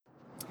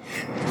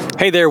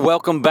Hey there,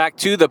 welcome back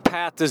to the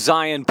Path to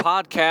Zion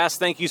podcast.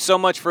 Thank you so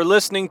much for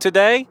listening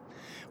today.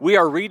 We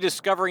are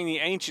rediscovering the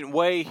ancient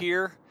way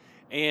here,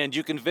 and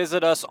you can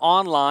visit us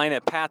online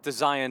at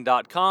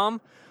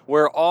pathtozion.com,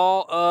 where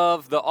all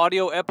of the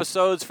audio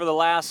episodes for the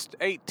last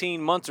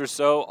 18 months or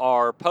so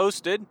are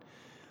posted,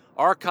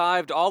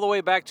 archived all the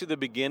way back to the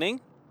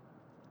beginning.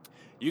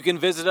 You can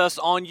visit us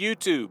on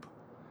YouTube.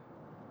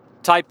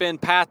 Type in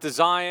Path to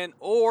Zion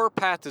or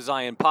Path to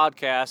Zion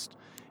podcast,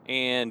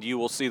 and you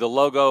will see the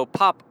logo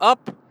pop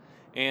up,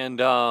 and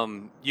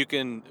you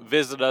can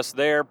visit us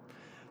there.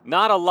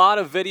 Not a lot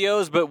of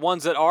videos, but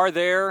ones that are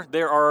there.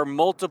 There are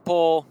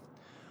multiple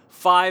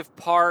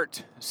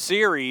 5-part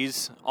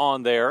series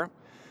on there.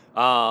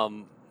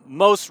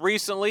 Most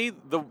recently,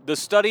 the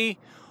study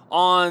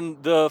on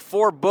the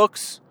 4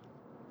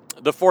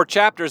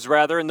 chapters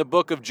in the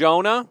book of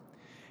Jonah,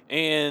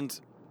 and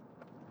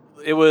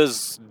it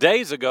was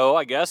days ago,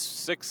 I guess,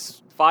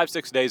 6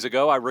 days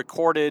ago, I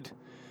recorded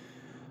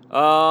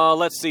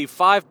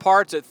 5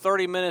 parts at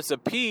 30 minutes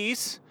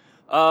apiece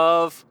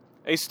of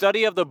a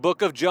study of the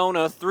book of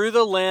Jonah through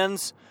the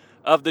lens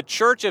of the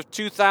church of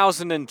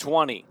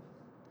 2020.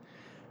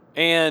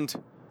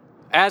 And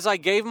as I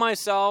gave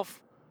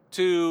myself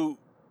to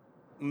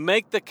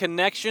make the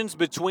connections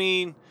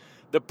between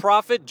the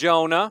prophet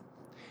Jonah,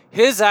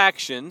 his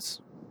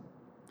actions,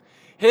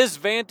 his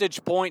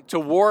vantage point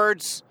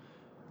towards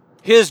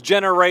his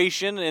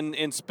generation, and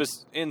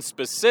in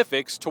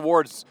specifics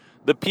towards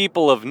the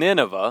people of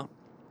Nineveh,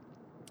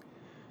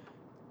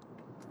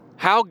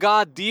 how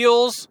God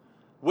deals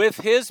with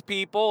his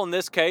people, in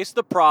this case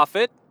the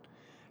prophet,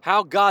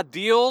 how God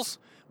deals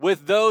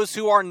with those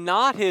who are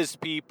not his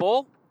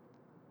people,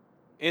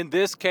 in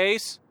this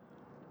case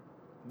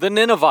the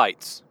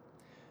Ninevites.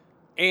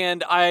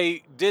 And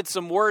I did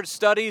some word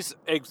studies,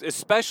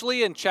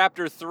 especially in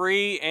chapter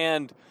 3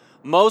 and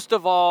most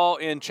of all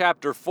in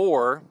chapter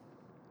 4,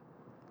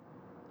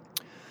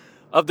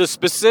 of the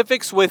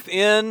specifics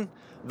within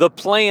the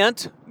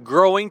plant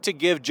growing to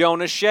give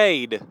Jonah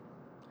shade.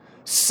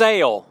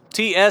 Tsel,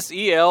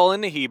 T-S-E-L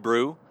in the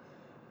Hebrew.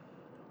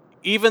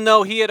 Even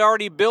though he had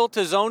already built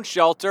his own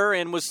shelter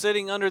and was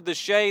sitting under the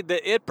shade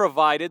that it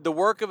provided, the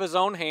work of his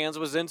own hands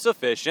was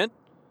insufficient.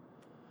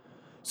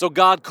 So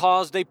God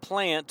caused a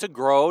plant to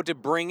grow to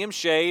bring him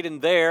shade,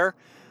 and there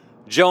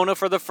Jonah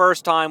for the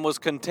first time was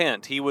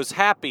content. He was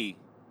happy,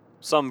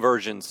 some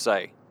versions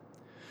say,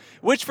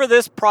 which for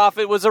this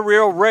prophet was a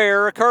real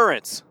rare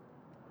occurrence.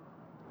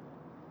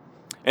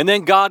 And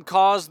then God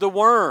caused the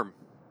worm.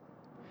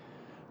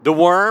 The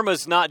worm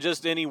is not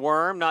just any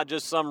worm, not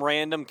just some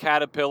random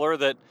caterpillar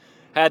that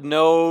had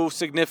no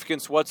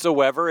significance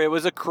whatsoever. It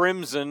was a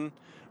crimson,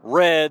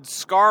 red,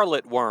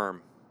 scarlet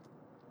worm.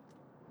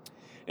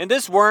 And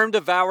this worm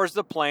devours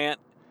the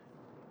plant,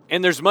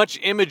 and there's much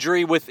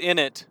imagery within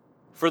it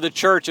for the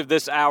church of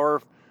this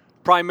hour,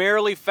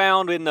 primarily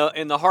found in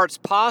the heart's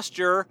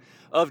posture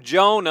of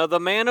Jonah, the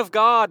man of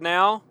God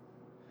now.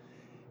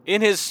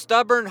 In his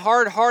stubborn,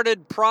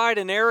 hard-hearted pride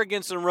and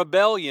arrogance and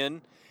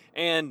rebellion,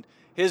 and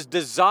his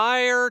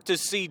desire to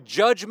see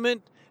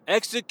judgment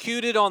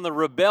executed on the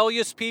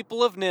rebellious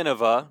people of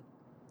Nineveh,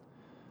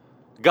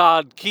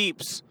 God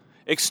keeps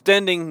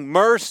extending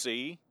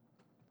mercy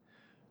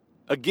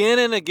again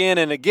and again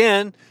and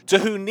again to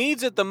who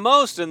needs it the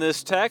most in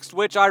this text,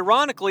 which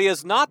ironically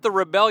is not the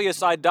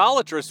rebellious,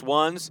 idolatrous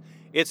ones,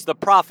 it's the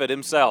prophet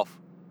himself.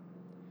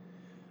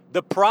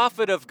 The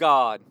prophet of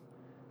God,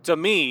 to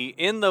me,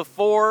 in the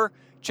 4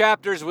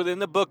 chapters within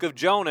the book of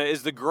Jonah,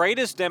 is the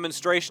greatest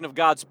demonstration of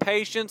God's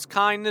patience,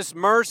 kindness,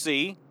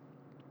 mercy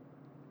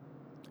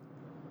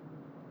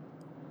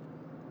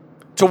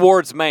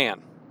towards man,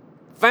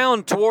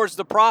 found towards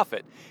the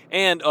prophet.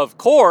 And of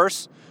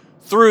course,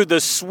 through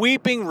the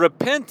sweeping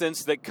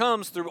repentance that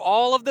comes through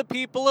all of the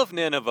people of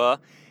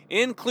Nineveh,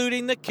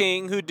 including the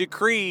king who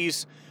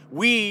decrees,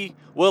 we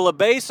will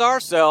abase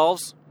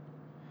ourselves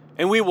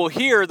and we will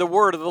hear the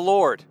word of the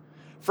Lord.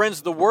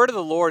 Friends, the word of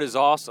the Lord is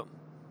awesome.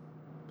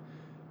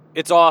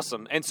 It's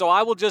awesome. And so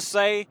I will just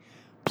say,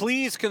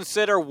 please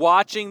consider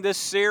watching this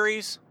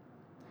series.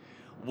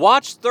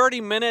 Watch 30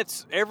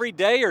 minutes every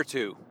day or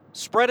two.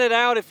 Spread it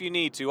out if you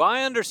need to.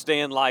 I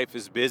understand life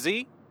is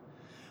busy.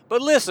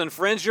 But listen,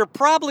 friends, you're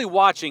probably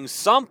watching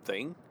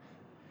something.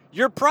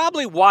 You're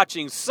probably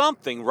watching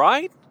something,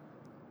 right?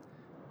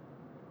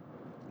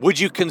 Would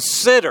you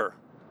consider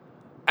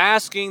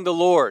asking the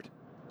Lord,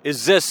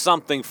 is this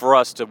something for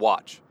us to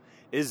watch?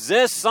 Is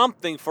this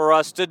something for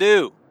us to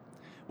do?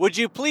 Would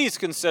you please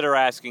consider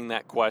asking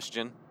that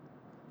question?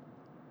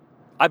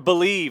 I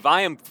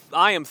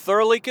am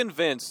thoroughly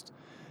convinced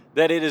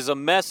that it is a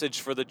message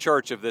for the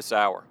church of this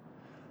hour,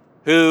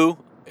 who,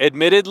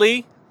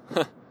 admittedly,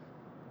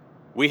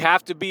 we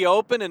have to be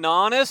open and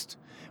honest.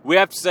 We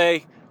have to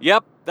say,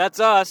 yep,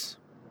 that's us.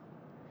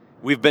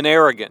 We've been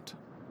arrogant.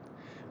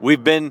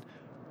 We've been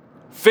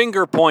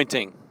finger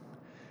pointing.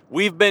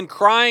 We've been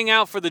crying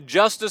out for the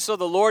justice of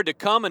the Lord to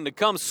come and to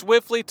come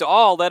swiftly to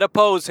all that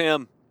oppose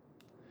him.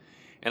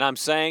 And I'm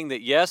saying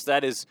that, yes,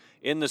 that is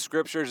in the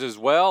scriptures as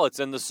well. It's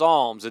in the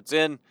Psalms. It's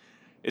in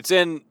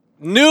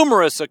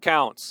numerous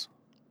accounts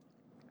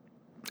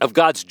of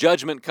God's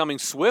judgment coming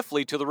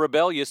swiftly to the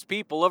rebellious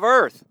people of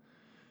earth.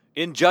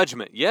 In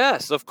judgment,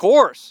 yes, of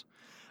course.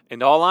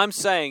 And all I'm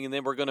saying, and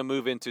then we're going to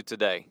move into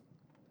today.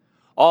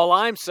 All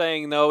I'm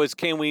saying, though, is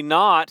can we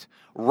not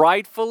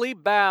rightfully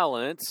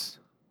balance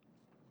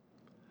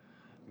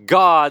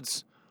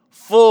God's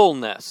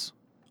fullness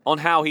on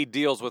how he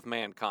deals with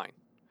mankind?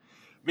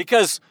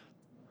 Because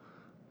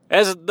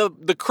as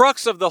the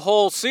crux of the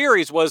whole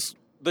series was,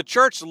 the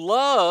church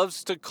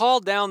loves to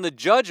call down the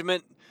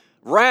judgment,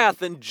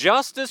 wrath, and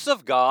justice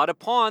of God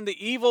upon the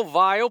evil,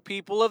 vile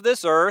people of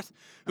this earth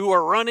who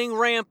are running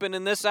rampant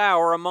in this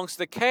hour amongst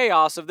the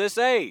chaos of this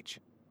age.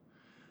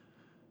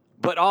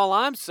 But all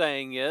I'm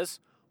saying is,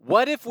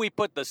 what if we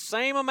put the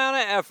same amount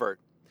of effort?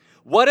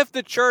 What if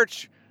the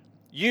church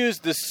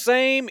used the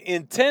same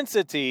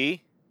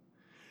intensity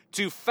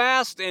to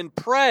fast and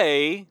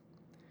pray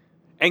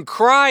and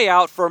cry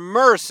out for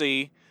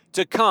mercy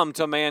to come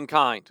to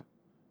mankind?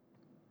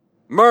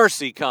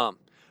 Mercy come.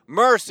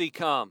 Mercy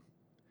come.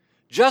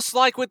 Just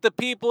like with the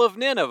people of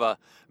Nineveh,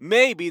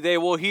 maybe they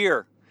will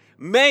hear.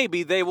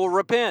 Maybe they will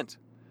repent.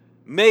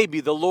 Maybe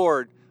the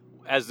Lord,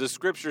 as the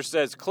scripture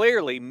says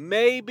clearly,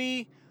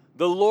 maybe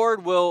the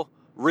Lord will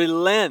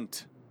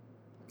relent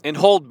and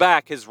hold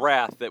back his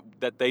wrath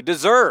that they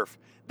deserve,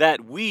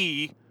 that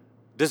we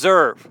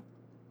deserve.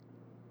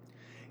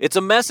 It's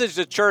a message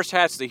the church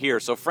has to hear.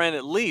 So friend,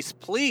 at least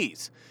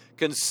please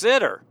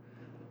consider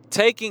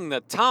taking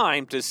the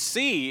time to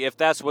see if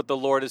that's what the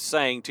Lord is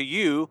saying to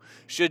you,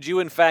 should you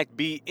in fact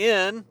be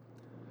in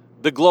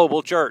the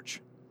global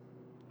church.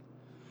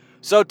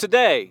 So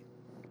today,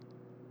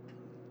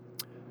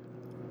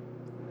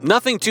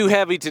 nothing too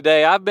heavy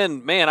today. I've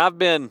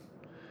been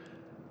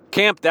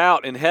camped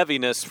out in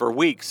heaviness for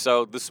weeks.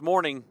 So this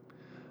morning,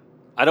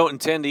 I don't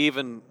intend to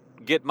even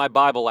get my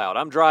Bible out.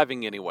 I'm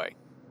driving anyway.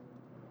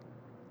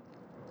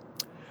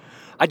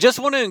 I just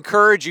want to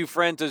encourage you,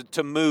 friend,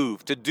 to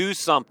move, to do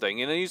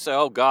something. And then you say,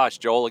 oh gosh,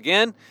 Joel,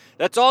 again?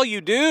 That's all you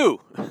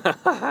do.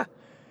 Well,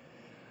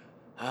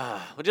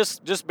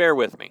 just bear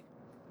with me.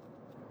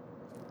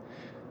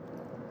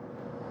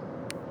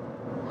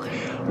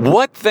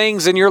 What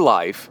things in your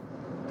life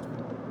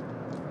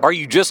are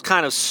you just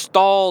kind of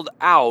stalled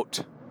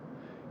out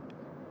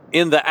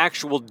in the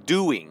actual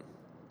doing,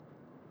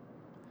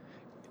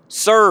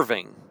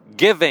 serving,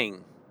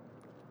 giving?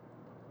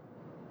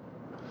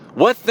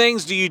 What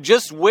things do you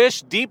just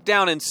wish deep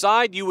down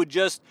inside you would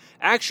just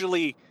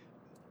actually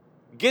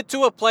get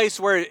to a place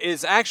where it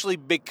is actually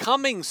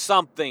becoming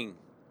something,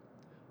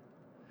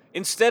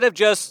 instead of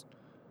just,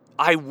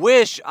 I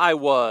wish I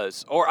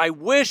was, or I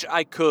wish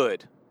I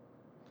could,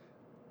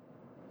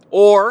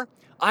 or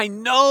I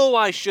know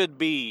I should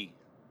be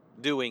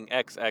doing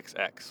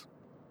XXX.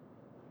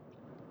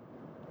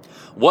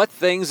 What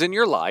things in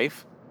your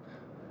life,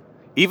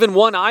 even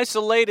one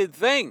isolated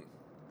thing,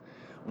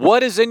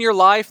 what is in your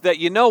life that,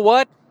 you know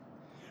what?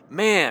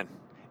 Man,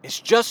 it's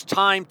just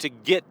time to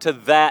get to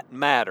that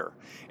matter.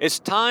 It's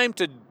time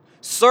to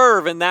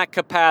serve in that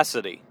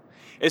capacity.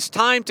 It's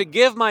time to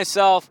give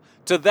myself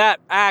to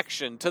that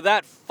action, to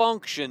that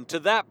function, to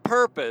that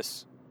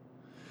purpose,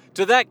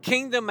 to that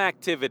kingdom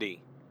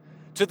activity,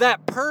 to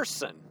that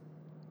person,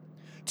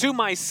 to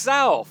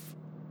myself,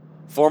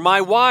 for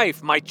my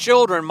wife, my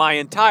children, my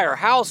entire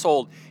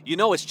household. You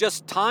know, it's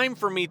just time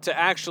for me to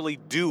actually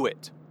do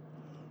it.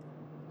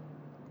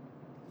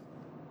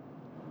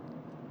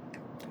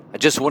 I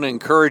just want to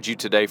encourage you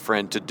today,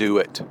 friend, to do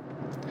it.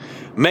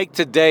 Make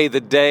today the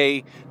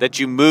day that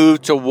you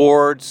move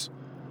towards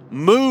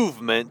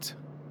movement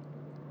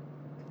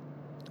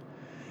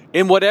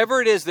in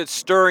whatever it is that's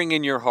stirring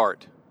in your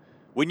heart.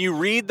 When you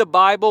read the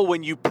Bible,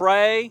 when you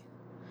pray,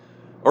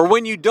 or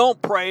when you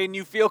don't pray and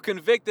you feel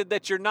convicted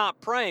that you're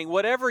not praying,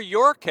 whatever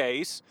your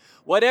case,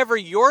 whatever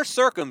your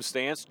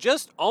circumstance,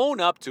 just own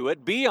up to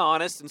it, be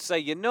honest, and say,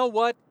 you know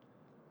what?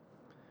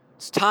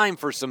 It's time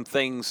for some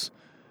things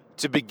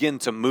to begin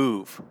to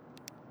move.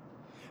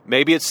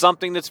 Maybe it's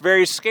something that's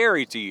very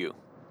scary to you.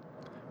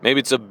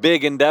 Maybe it's a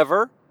big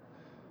endeavor.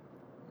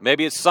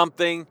 Maybe it's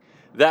something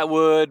that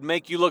would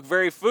make you look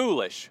very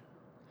foolish.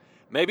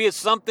 Maybe it's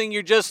something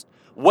you're just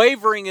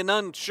wavering and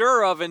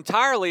unsure of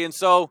entirely, and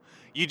so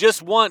you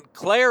just want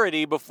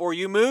clarity before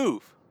you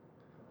move.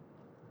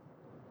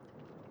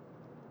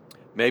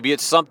 Maybe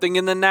it's something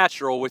in the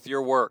natural with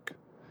your work.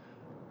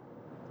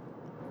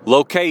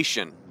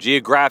 Location,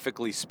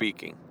 geographically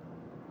speaking.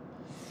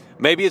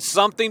 Maybe it's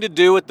something to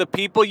do with the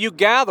people you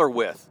gather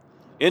with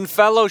in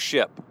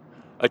fellowship.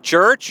 A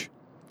church,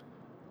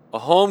 a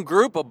home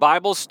group, a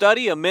Bible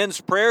study, a men's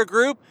prayer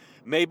group.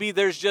 Maybe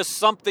there's just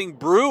something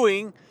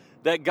brewing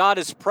that God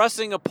is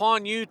pressing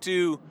upon you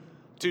to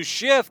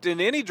shift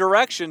in any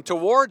direction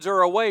towards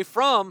or away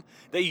from,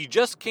 that you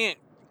just can't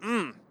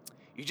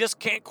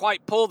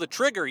quite pull the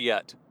trigger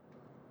yet.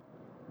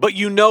 But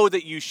you know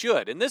that you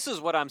should. And this is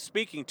what I'm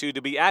speaking to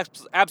be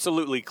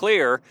absolutely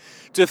clear,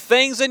 to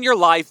things in your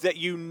life that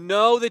you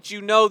know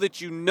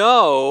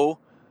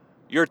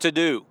you're to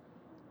do,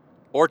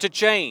 or to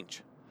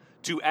change,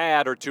 to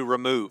add, or to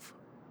remove.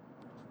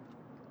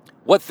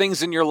 What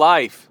things in your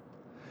life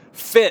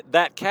fit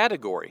that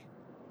category?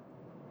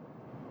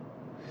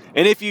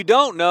 And if you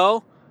don't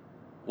know,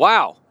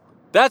 wow,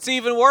 that's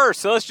even worse.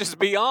 So let's just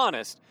be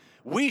honest.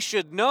 We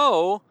should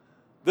know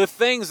the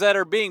things that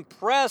are being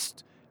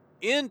pressed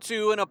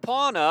into and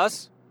upon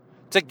us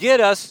to get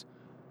us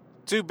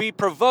to be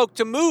provoked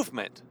to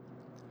movement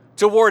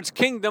towards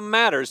kingdom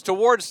matters,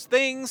 towards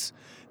things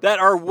that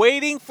are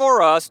waiting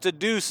for us to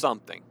do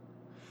something.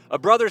 A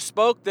brother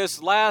spoke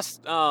this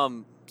last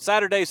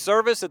Saturday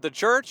service at the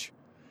church.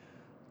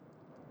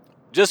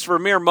 Just for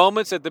mere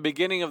moments at the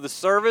beginning of the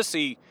service,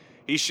 he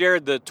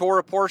shared the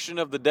Torah portion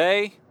of the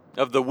day,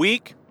 of the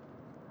week.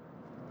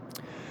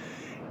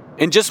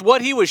 And just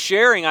what he was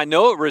sharing, I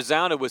know it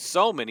resounded with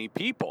so many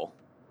people,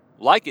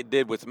 like it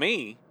did with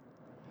me.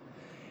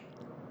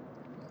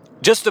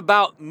 Just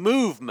about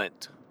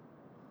movement,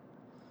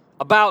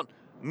 about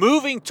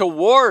moving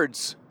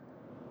towards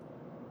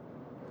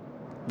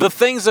the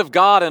things of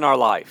God in our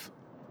life.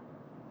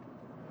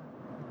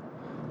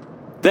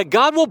 That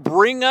God will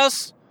bring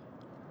us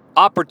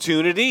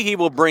opportunity, He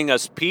will bring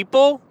us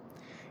people,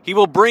 He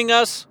will bring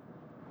us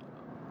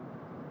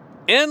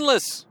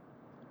endless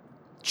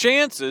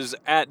chances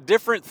at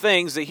different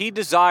things that He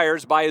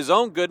desires by His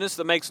own goodness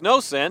that makes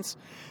no sense,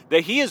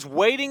 that He is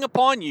waiting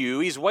upon you,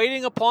 He's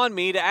waiting upon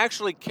me to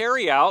actually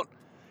carry out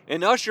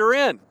and usher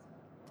in.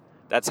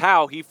 That's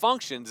how He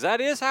functions.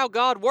 That is how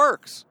God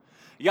works.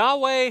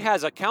 Yahweh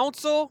has a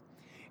council,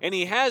 and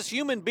He has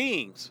human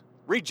beings,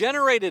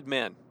 regenerated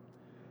men.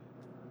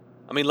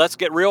 I mean, let's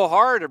get real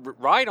hard,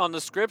 right, on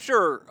the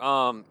Scripture.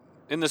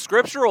 In the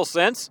scriptural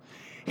sense,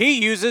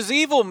 He uses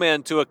evil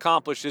men to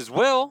accomplish His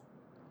will.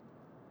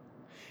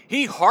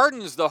 He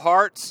hardens the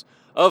hearts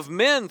of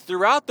men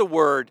throughout the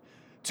Word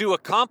to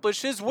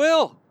accomplish His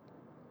will.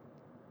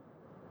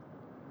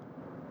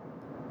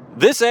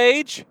 This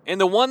age and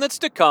the one that's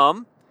to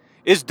come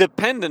is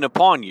dependent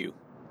upon you.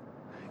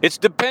 It's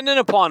dependent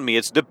upon me.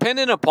 It's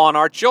dependent upon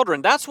our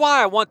children. That's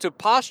why I want to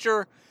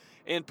posture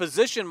and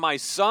position my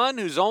son,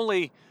 who's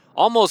only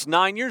almost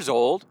 9 years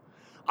old.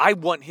 I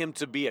want him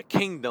to be a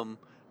kingdom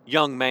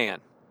young man.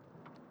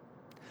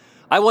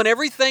 I want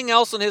everything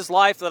else in his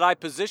life that I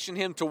position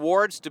him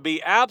towards to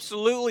be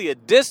absolutely a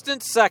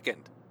distant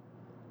second.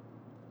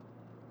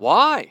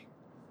 Why?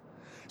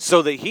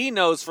 So that he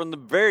knows from the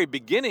very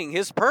beginning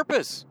his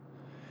purpose.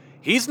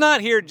 He's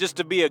not here just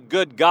to be a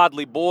good,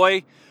 godly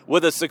boy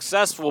with a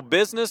successful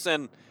business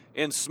and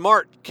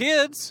smart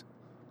kids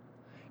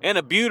and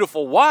a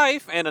beautiful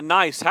wife and a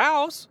nice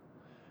house.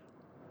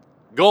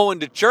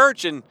 Going to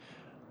church and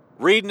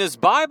reading his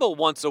Bible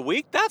once a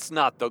week, that's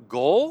not the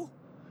goal.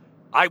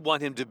 I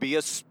want him to be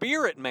a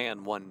spirit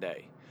man one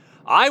day.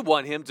 I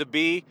want him to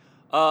be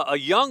a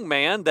young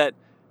man that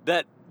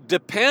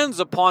depends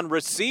upon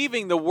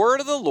receiving the word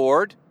of the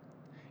Lord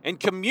and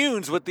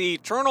communes with the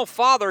eternal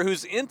Father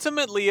who's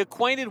intimately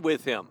acquainted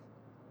with him.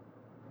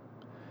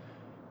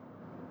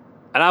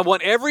 And I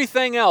want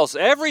everything else,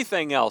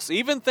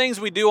 even things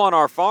we do on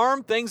our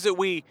farm, things that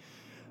we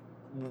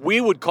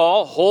would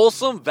call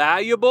wholesome,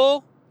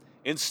 valuable,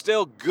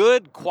 instill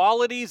good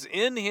qualities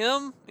in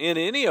him, in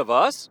any of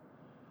us,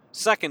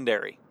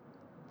 secondary.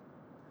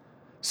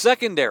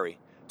 Secondary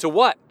to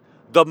what?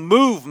 The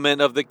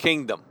movement of the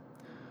kingdom.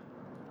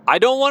 I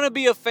don't want to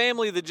be a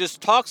family that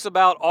just talks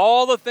about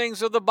all the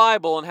things of the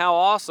Bible and how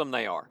awesome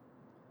they are.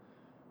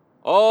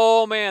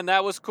 Oh man,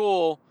 that was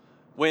cool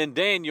when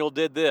Daniel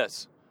did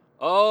this.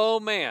 Oh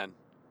man,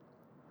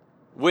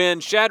 when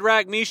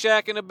Shadrach,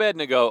 Meshach, and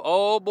Abednego,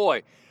 oh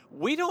boy.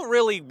 We don't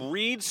really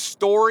read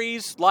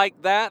stories like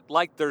that,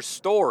 like they're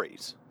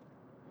stories.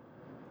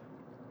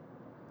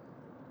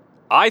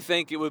 I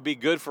think it would be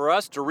good for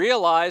us to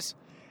realize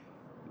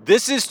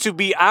this is to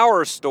be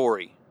our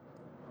story.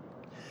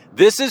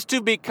 This is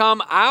to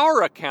become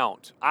our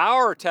account,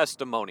 our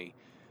testimony.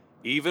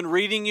 Even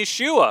reading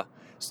Yeshua,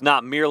 it's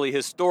not merely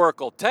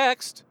historical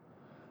text.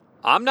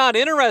 I'm not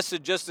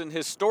interested just in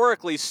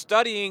historically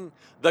studying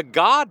the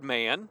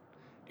God-man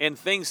and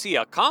things he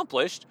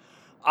accomplished.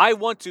 I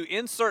want to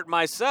insert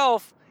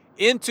myself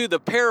into the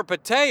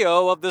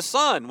peripateo of the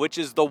Son, which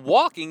is the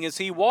walking as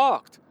he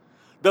walked,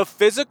 the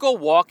physical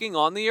walking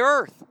on the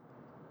earth.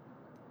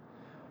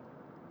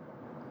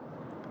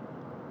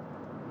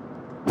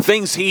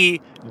 Things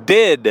he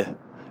did,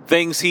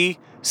 things he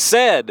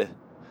said,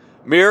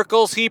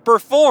 miracles he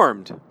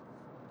performed,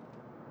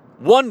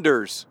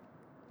 wonders,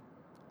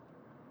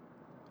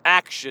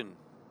 action.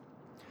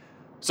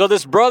 So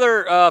this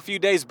brother, a few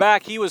days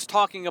back, he was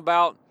talking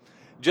about,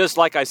 just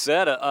like I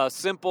said, a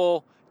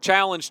simple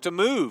challenge to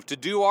move, to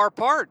do our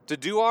part, to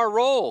do our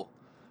role.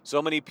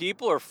 So many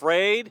people are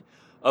afraid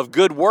of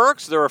good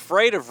works. They're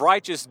afraid of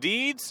righteous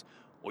deeds.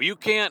 Well, you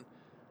can't,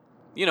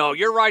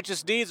 your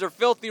righteous deeds are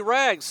filthy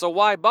rags, so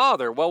why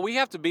bother? Well, we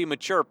have to be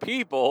mature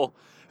people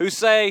who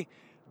say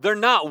they're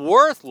not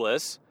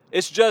worthless.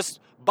 It's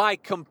just by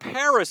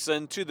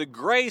comparison to the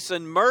grace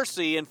and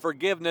mercy and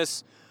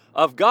forgiveness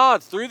of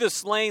God through the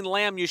slain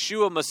Lamb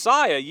Yeshua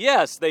Messiah.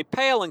 Yes, they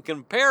pale in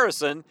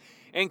comparison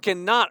and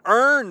cannot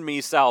earn me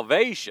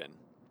salvation.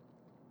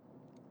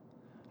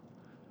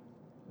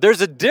 There's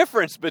a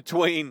difference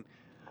between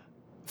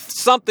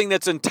something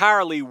that's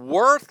entirely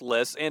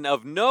worthless and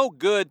of no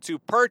good to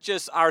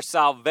purchase our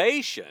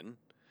salvation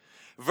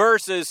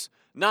versus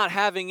not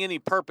having any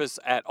purpose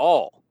at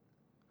all.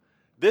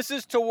 This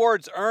is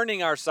towards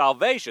earning our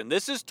salvation.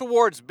 This is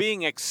towards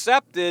being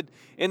accepted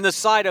in the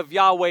sight of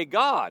Yahweh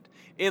God.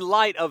 In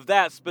light of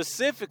that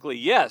specifically,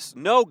 yes,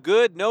 no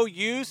good, no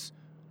use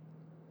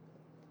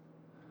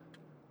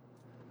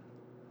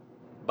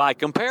by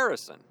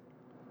comparison.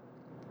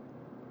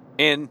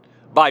 And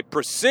by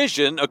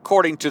precision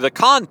according to the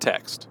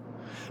context.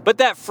 But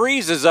that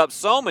freezes up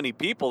so many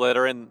people that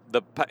are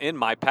in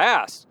my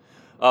past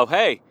of,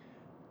 hey,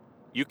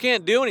 you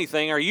can't do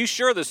anything. Are you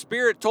sure the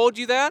Spirit told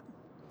you that?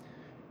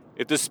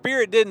 If the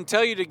Spirit didn't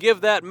tell you to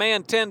give that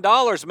man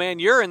 $10, man,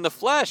 you're in the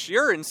flesh.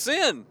 You're in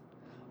sin.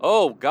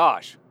 Oh,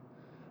 gosh.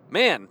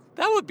 Man,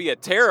 that would be a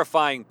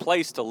terrifying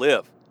place to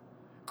live.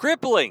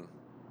 Crippling.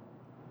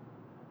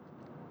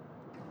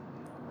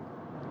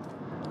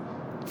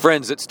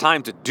 Friends, it's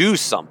time to do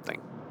something.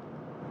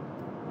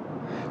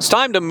 It's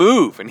time to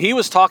move. And he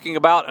was talking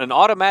about an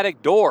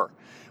automatic door.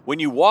 When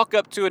you walk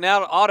up to an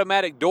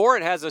automatic door,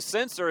 it has a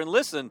sensor. And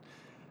listen,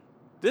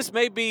 this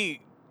may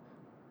be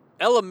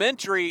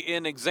elementary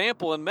in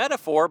example and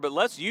metaphor, but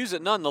let's use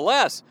it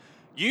nonetheless.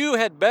 You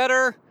had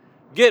better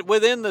get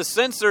within the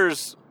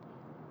sensor's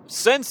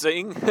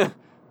sensing,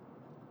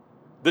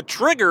 the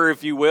trigger,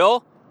 if you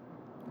will,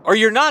 or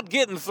you're not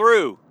getting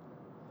through.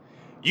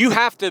 You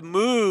have to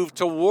move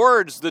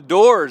towards the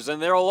doors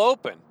and they'll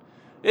open.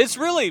 It's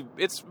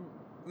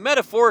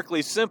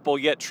metaphorically simple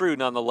yet true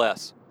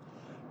nonetheless.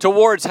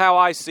 Towards how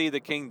I see the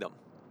kingdom.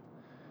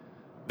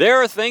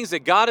 There are things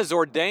that God has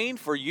ordained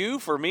for you,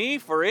 for me,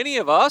 for any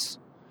of us,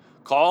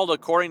 called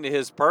according to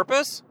his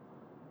purpose,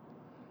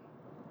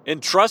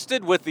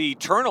 entrusted with the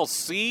eternal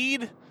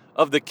seed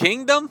of the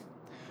kingdom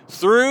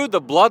through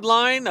the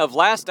bloodline of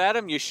last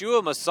Adam,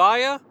 Yeshua,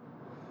 Messiah.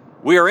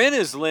 We are in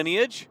his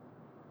lineage,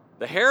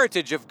 the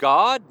heritage of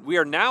God. We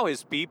are now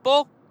his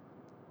people.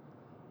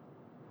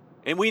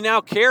 And we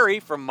now carry,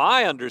 from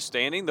my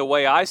understanding, the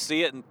way I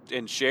see it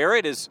and share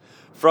it is,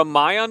 from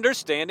my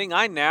understanding,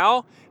 I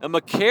now am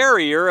a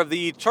carrier of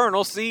the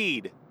eternal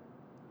seed.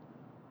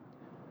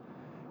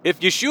 If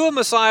Yeshua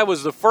Messiah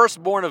was the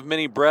firstborn of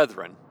many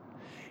brethren,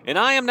 and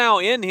I am now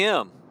in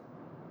him,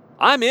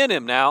 I'm in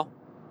him now.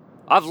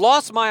 I've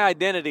lost my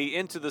identity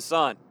into the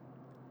Son.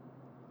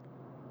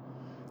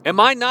 Am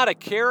I not a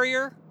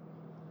carrier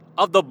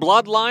of the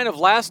bloodline of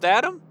last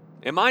Adam?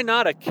 Am I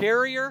not a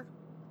carrier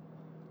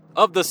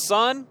of the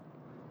Son,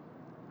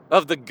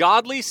 of the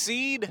godly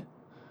seed?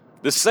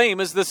 The same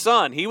as the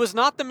Son. He was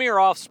not the mere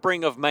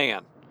offspring of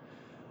man.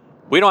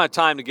 We don't have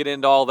time to get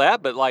into all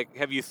that, but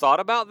have you thought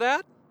about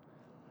that?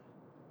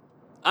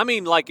 I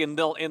mean,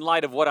 in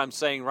light of what I'm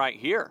saying right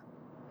here.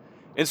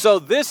 And so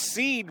this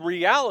seed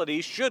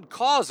reality should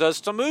cause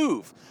us to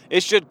move.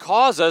 It should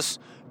cause us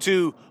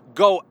to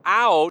go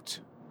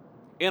out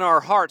in our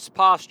heart's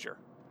posture,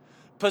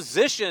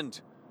 positioned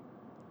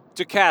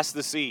to cast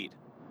the seed,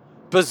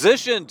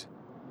 positioned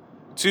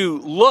to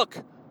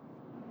look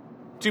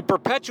to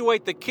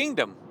perpetuate the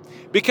kingdom,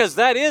 because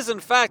that is in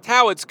fact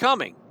how it's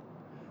coming,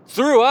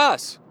 through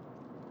us.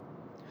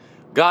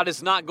 God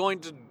is not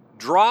going to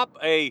drop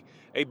a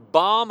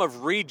bomb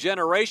of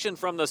regeneration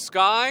from the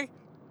sky.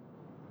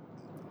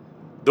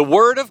 The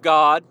Word of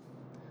God,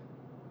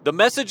 the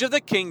message of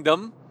the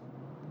kingdom,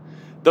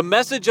 the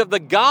message of the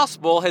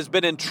gospel has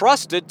been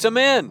entrusted to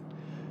men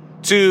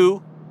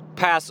to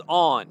pass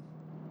on,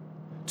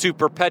 to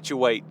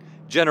perpetuate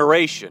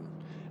generation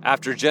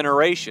after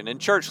generation.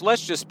 And church,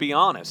 let's just be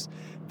honest.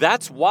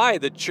 That's why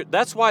the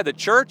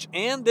church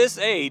and this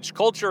age,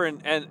 culture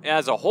and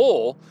as a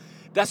whole,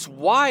 that's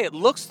why it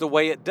looks the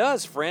way it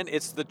does, friend.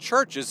 It's the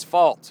church's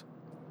fault.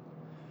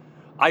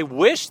 I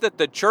wish that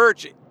the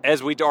church,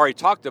 as we'd already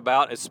talked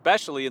about,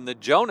 especially in the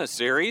Jonah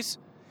series,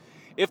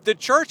 if the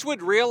church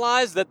would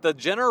realize that the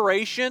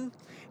generation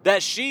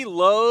that she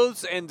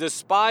loathes and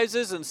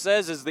despises and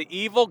says is the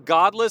evil,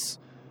 godless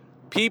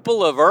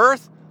people of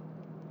earth,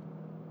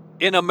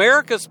 in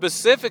America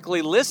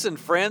specifically, listen,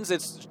 friends,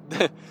 it's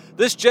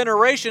this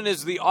generation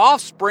is the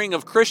offspring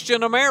of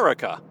Christian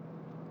America.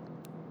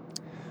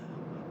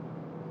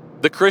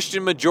 The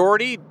Christian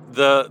majority,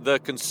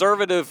 the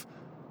conservative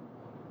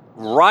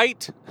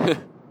right,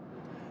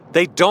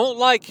 they don't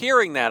like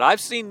hearing that.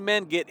 I've seen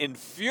men get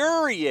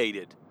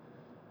infuriated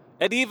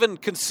at even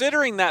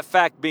considering that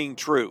fact being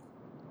true.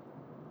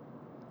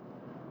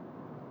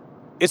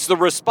 It's the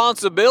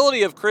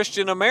responsibility of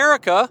Christian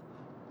America,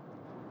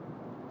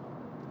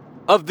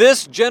 of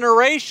this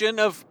generation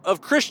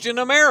of Christian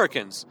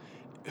Americans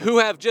who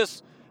have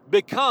just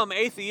become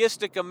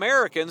atheistic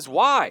Americans.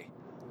 Why?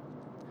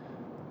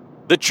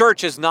 The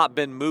church has not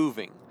been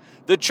moving.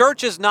 The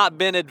church has not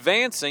been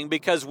advancing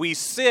because we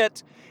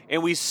sit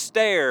and we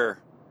stare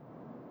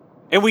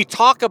and we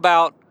talk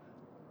about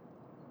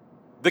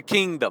the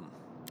kingdom.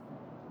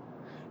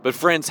 But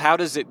friends, how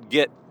does it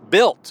get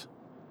built?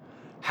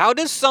 How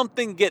does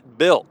something get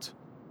built?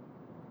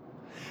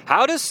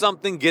 How does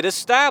something get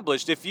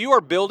established? If you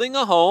are building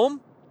a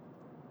home,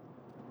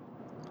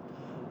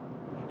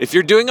 If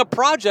you're doing a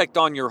project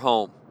on your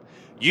home,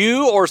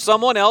 you or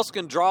someone else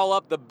can draw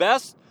up the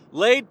best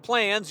laid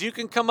plans you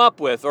can come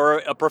up with, or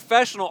a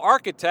professional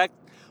architect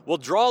will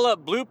draw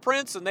up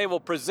blueprints and they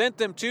will present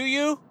them to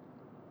you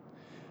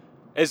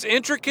as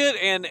intricate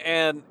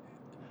and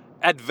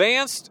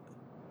advanced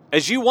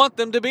as you want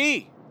them to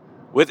be,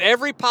 with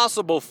every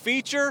possible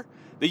feature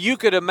that you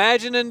could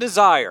imagine and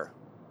desire.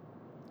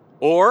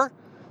 Or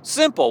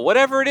simple,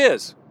 whatever it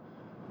is.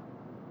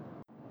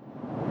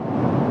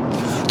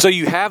 So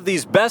you have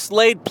these best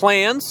laid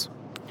plans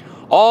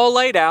all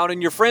laid out,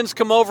 and your friends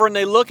come over and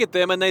they look at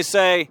them and they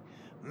say,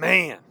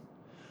 man,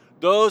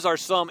 those are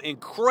some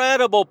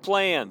incredible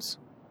plans.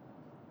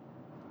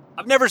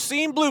 I've never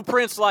seen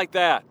blueprints like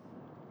that.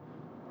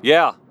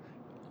 Yeah,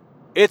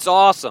 it's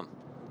awesome.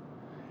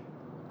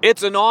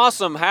 It's an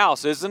awesome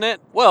house, isn't it?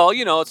 Well,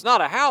 it's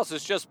not a house,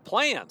 it's just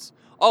plans.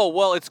 Oh,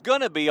 well, it's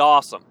going to be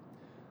awesome.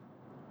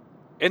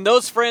 And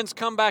those friends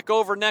come back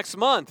over next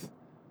month,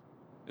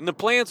 and the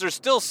plans are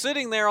still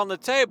sitting there on the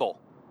table.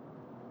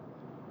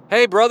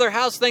 Hey, brother,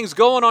 how's things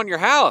going on your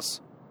house?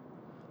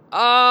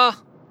 Well,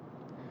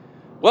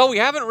 we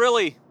haven't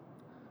really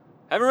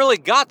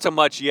got to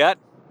much yet.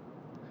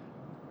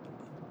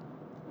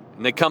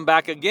 And they come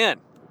back again.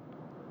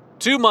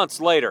 2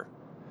 months later.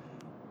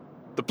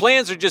 The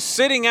plans are just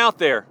sitting out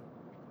there.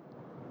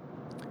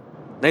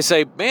 They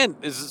say, man,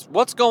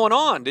 what's going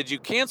on? Did you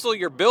cancel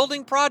your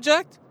building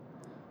project?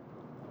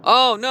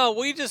 Oh, no,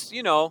 we just,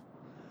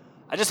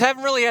 I just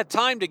haven't really had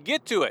time to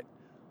get to it.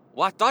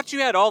 Well, I thought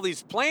you had all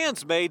these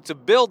plans made to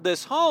build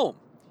this home.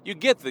 You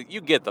get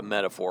the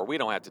metaphor. We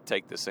don't have to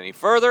take this any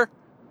further.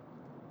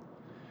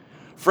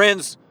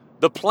 Friends,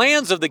 the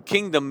plans of the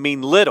kingdom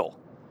mean little.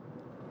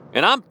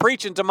 And I'm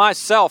preaching to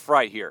myself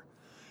right here.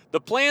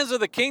 The plans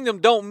of the kingdom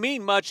don't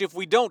mean much if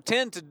we don't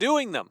tend to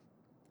doing them.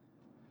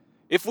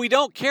 If we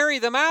don't carry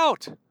them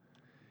out.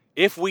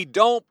 If we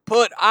don't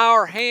put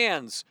our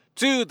hands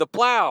to the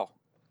plow.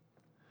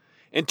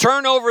 And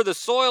turn over the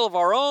soil of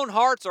our own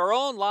hearts, our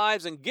own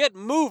lives, and get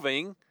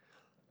moving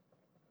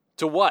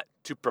to what?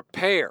 To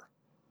prepare.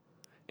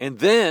 And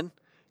then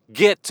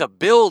get to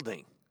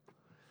building.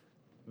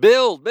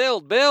 Build,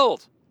 build,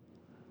 build.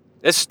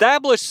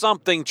 Establish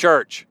something,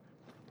 church.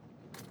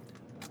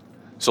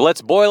 So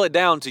let's boil it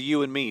down to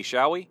you and me,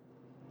 shall we?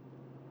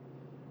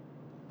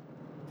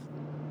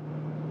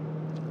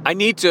 I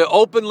need to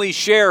openly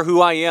share who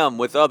I am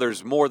with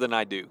others more than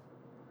I do.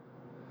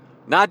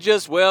 Not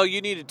just, well, you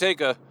need to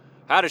take a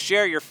how to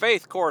share your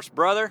faith course,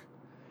 brother.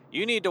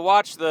 You need to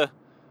watch the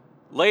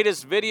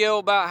latest video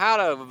about how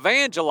to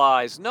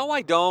evangelize. No,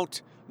 I don't.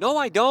 No,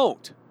 I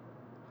don't.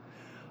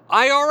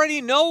 I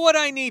already know what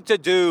I need to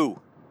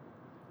do.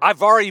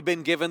 I've already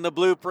been given the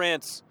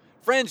blueprints.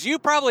 Friends, you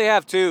probably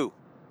have too.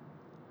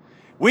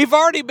 We've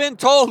already been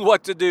told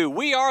what to do.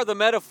 We are the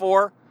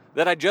metaphor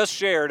that I just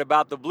shared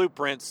about the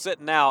blueprints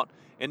sitting out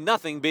and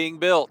nothing being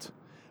built.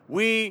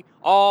 We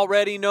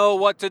already know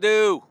what to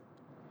do.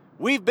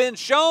 We've been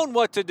shown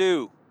what to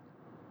do.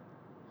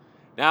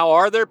 Now,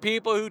 are there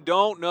people who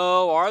don't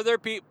know? Are there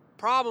people?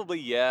 Probably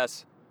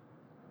yes.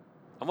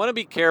 I want to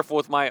be careful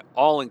with my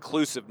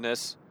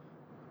all-inclusiveness.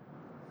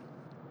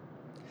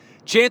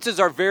 Chances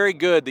are very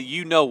good that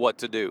you know what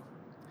to do.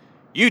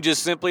 You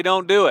just simply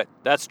don't do it.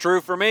 That's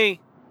true for me.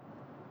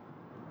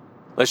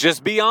 Let's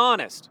just be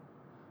honest.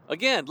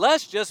 Again,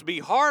 let's just be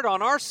hard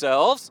on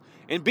ourselves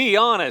and be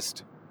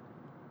honest.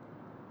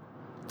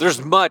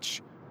 There's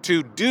much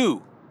to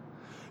do.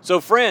 So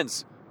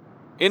friends,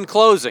 in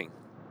closing,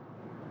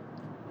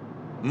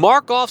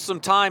 mark off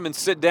some time and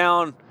sit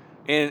down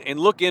and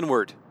look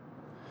inward.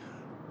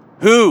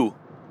 Who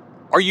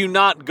are you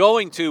not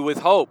going to with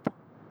hope,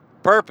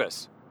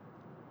 purpose?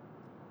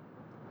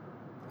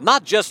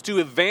 Not just to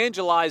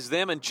evangelize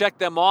them and check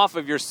them off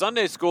of your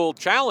Sunday school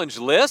challenge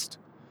list,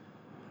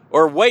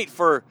 or wait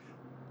for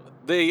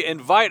the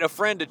invite a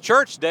friend to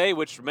church day,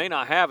 which you may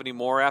not have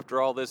anymore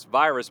after all this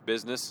virus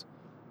business.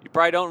 You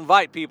probably don't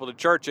invite people to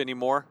church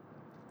anymore.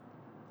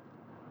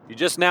 You're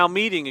just now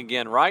meeting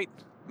again, right?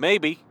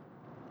 Maybe.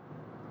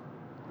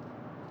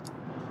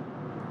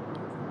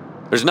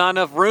 There's not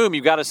enough room.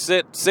 You've got to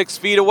sit 6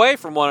 feet away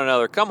from one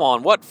another. Come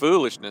on, what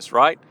foolishness,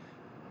 right?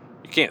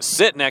 You can't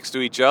sit next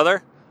to each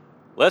other.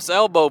 Let's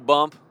elbow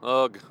bump.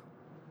 Ugh.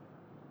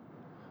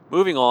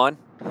 Moving on.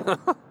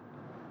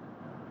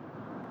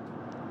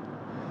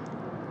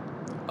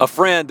 A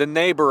friend, a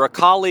neighbor, a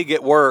colleague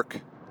at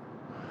work.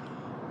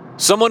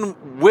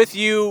 Someone with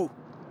you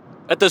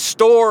at the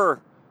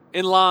store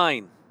in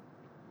line.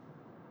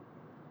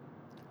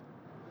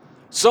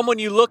 Someone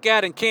you look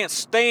at and can't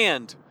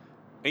stand,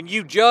 and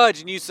you judge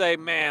and you say,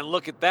 man,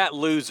 look at that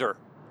loser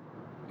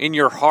in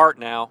your heart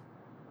now.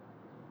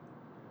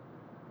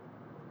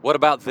 What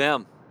about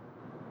them?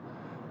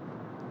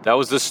 That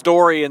was the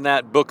story in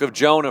that book of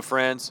Jonah,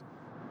 friends.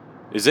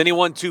 Is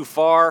anyone too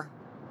far?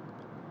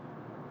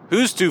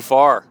 Who's too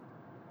far?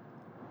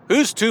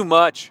 Who's too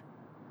much?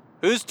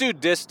 Who's too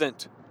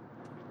distant?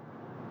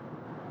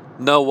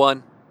 No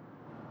one.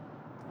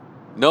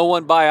 No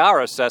one by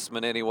our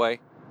assessment, anyway.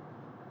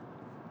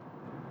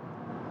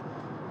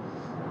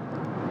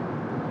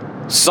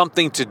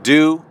 something to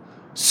do,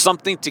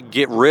 something to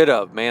get rid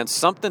of, man,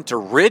 something to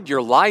rid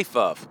your life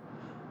of.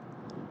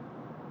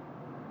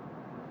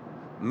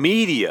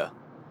 Media,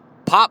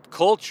 pop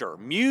culture,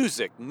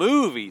 music,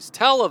 movies,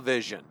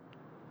 television,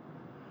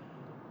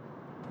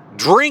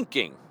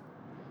 drinking,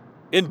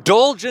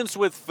 indulgence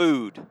with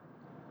food,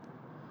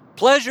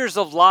 pleasures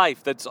of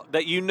life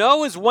that you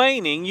know is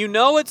waning, you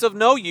know it's of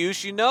no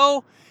use, you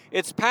know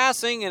it's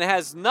passing and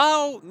has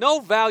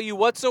no value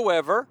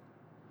whatsoever,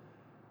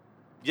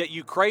 yet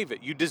you crave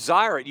it, you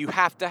desire it, you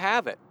have to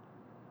have it.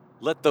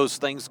 Let those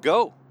things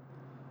go.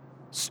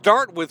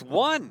 Start with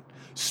one.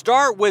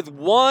 Start with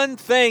one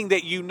thing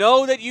that you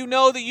know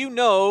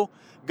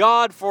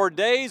God for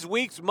days,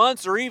 weeks,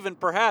 months, or even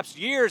perhaps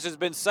years has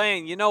been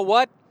saying, you know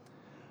what?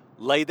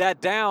 Lay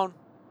that down.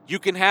 You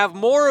can have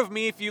more of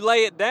me if you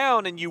lay it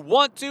down, and you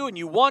want to, and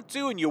you want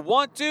to, and you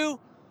want to,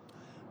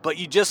 but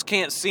you just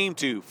can't seem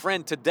to.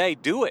 Friend, today,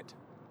 do it.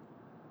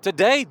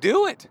 Today,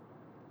 do it.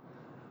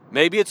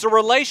 Maybe it's a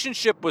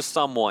relationship with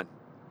someone.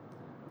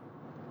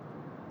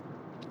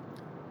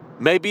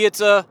 Maybe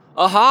it's a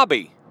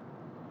hobby.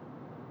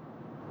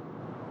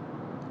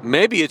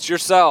 Maybe it's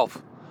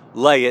yourself.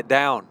 Lay it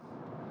down.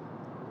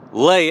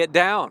 Lay it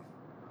down.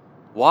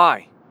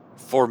 Why?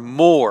 For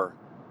more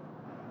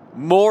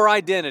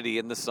identity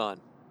in the Son.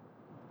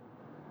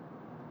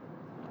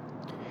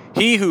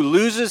 He who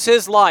loses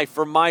his life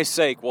for my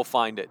sake will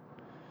find it.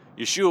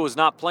 Yeshua was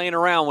not playing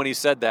around when he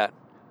said that.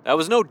 That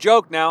was no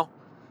joke now.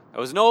 That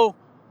was no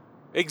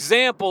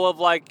example of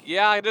like,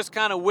 yeah, I just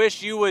kind of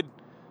wish you would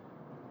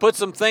put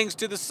some things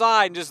to the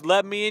side and just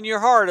let me in your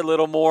heart a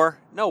little more.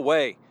 No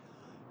way.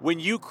 When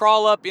you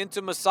crawl up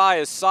into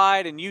Messiah's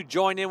side and you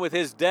join in with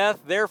his death,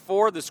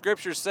 therefore, the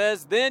scripture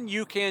says, then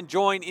you can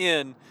join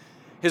in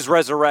his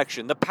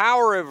resurrection. The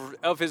power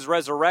of his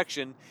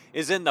resurrection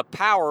is in the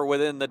power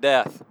within the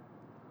death.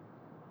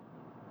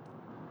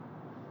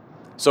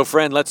 So,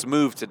 friend, let's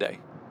move today.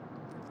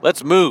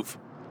 Let's move.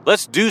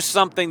 Let's do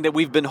something that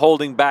we've been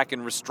holding back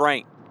in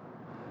restraint.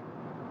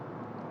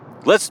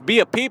 Let's be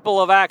a people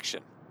of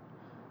action.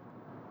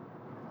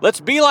 Let's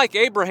be like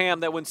Abraham,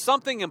 that when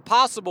something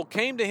impossible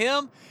came to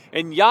him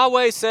and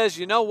Yahweh says,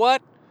 you know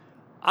what?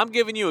 I'm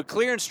giving you a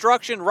clear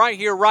instruction right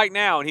here, right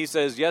now. And he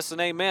says, yes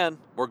and amen.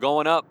 We're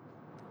going up.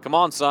 Come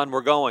on, son, we're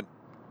going.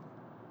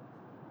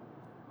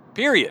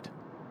 Period.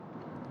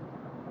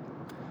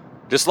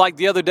 Just like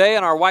the other day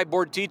on our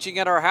whiteboard teaching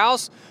at our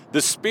house,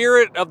 the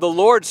Spirit of the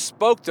Lord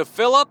spoke to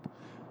Philip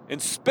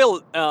and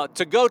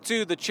to go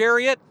to the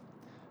chariot.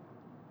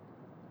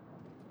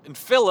 And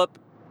Philip,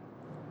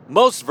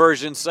 most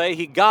versions say,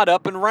 he got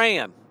up and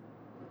ran.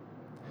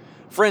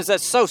 Friends,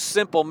 that's so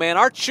simple, man.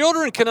 Our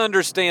children can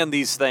understand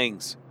these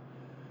things.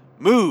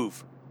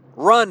 Move,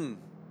 run.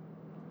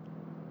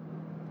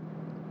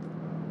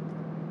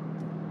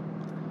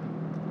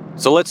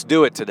 So let's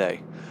do it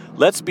today.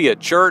 Let's be a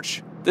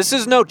church. This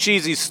is no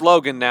cheesy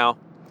slogan now.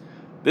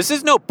 This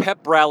is no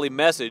pep rally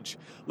message.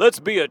 Let's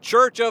be a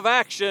church of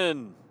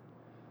action.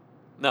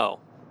 No.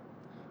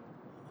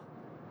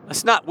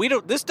 This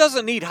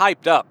doesn't need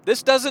hyped up.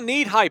 This doesn't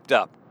need hyped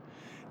up.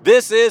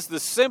 This is the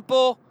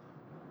simple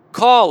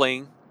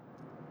calling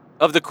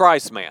of the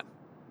Christ man.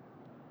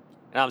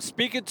 And I'm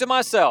speaking to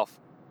myself.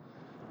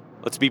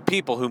 Let's be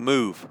people who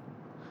move.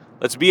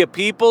 Let's be a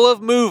people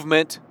of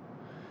movement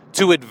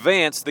to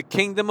advance the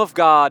kingdom of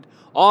God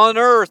on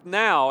earth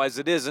now as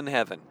it is in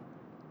heaven.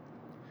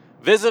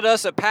 Visit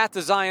us at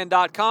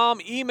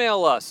pathtozion.com.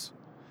 Email us,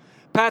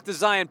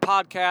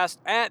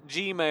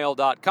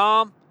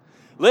 pathtoZionPodcast@gmail.com.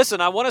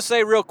 Listen, I want to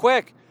say real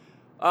quick,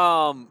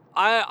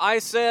 I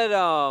said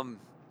a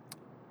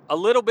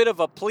little bit of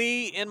a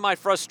plea in my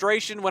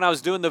frustration when I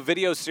was doing the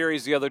video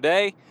series the other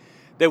day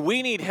that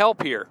we need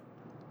help here.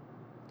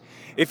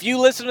 If you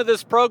listen to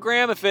this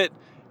program,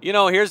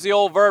 here's the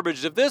old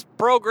verbiage. If this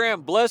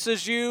program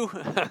blesses you,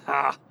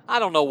 I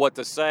don't know what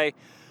to say.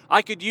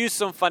 I could use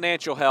some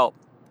financial help.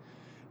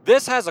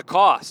 This has a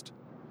cost.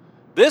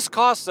 This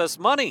costs us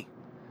money.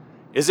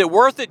 Is it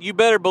worth it? You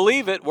better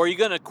believe it. Were you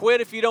going to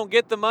quit if you don't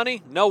get the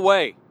money? No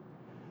way.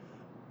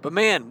 But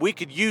man, we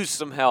could use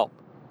some help.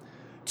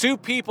 2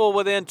 people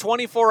within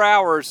 24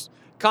 hours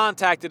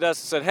contacted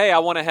us and said, hey, I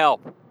want to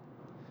help.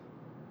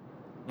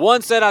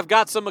 One said, I've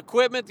got some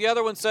equipment. The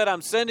other one said,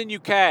 I'm sending you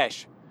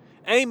cash.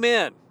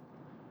 Amen.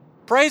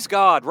 Praise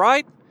God,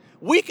 right?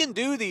 We can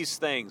do these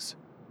things.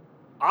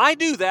 I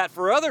do that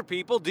for other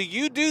people. Do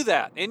you do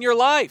that in your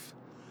life?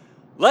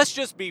 Let's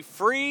just be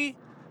free.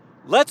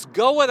 Let's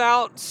go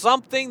without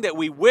something that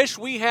we wish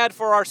we had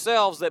for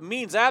ourselves that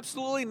means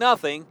absolutely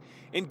nothing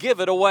and give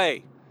it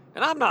away.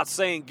 And I'm not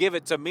saying give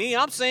it to me.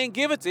 I'm saying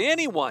give it to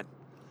anyone.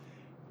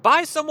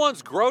 Buy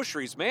someone's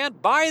groceries, man.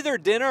 Buy their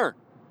dinner.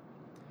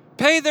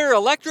 Pay their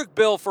electric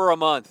bill for a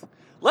month.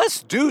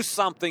 Let's do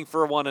something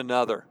for one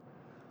another.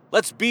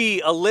 Let's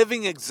be a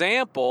living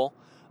example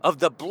of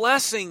the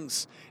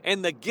blessings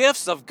and the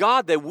gifts of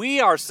God that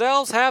we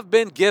ourselves have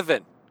been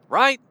given,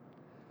 right?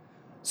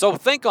 So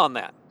think on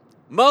that.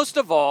 Most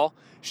of all,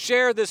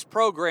 share this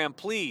program,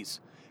 please.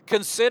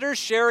 Consider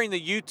sharing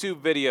the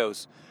YouTube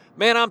videos.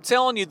 Man, I'm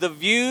telling you, the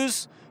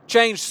views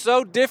change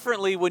so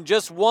differently when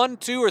just 1,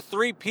 2, or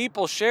 3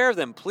 people share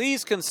them.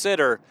 Please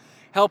consider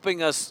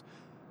helping us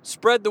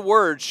spread the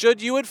word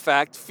should you in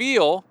fact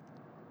feel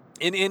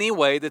in any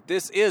way that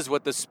this is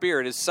what the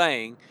Spirit is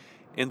saying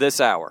in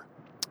this hour.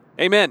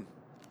 Amen.